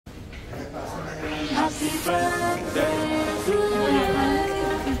Happy birthday to you.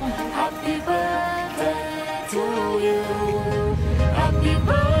 Happy birthday to you. Happy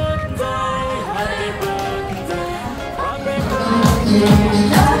birthday, happy birthday, happy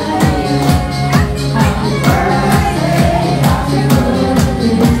birthday.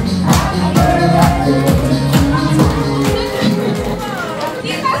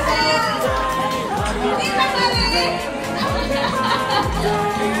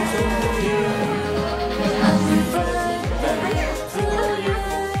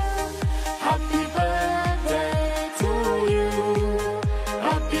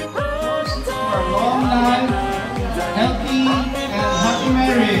 Healthy and happy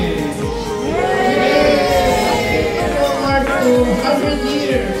marriage. Yay! Forward to 100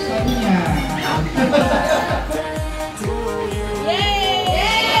 years, sabi niya.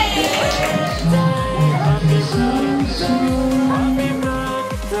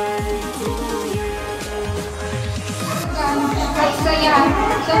 At saya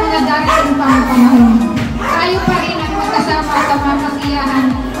sa mga darating pang panahon. Tayo pa rin ang magkasama sa mga kasiyahan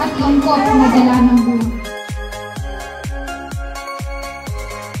at lungkot na dala ng buhay.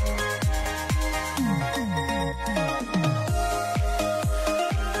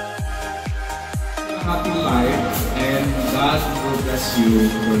 Happy life, and God will bless you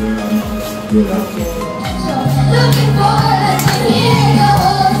for the run of your life. Looking forward to hear the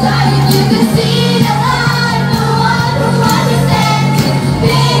whole time. You can see that I'm the one who understands you.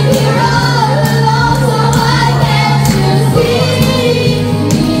 Baby, you're all alone, so why can't you see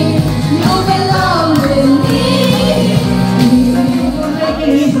me? You belong with me.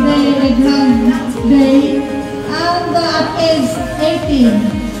 Making his day a grand day, and at age 18,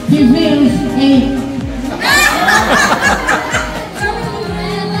 he feels 8.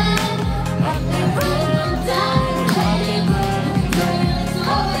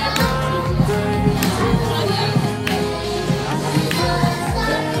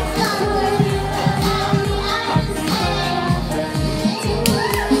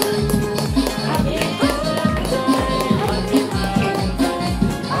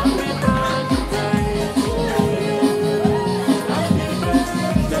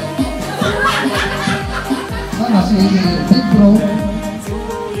 Sana si Pedro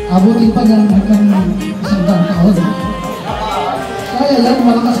abutin pa ng hanggang 100 taon. Kaya yan,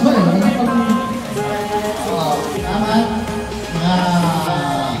 malakas ba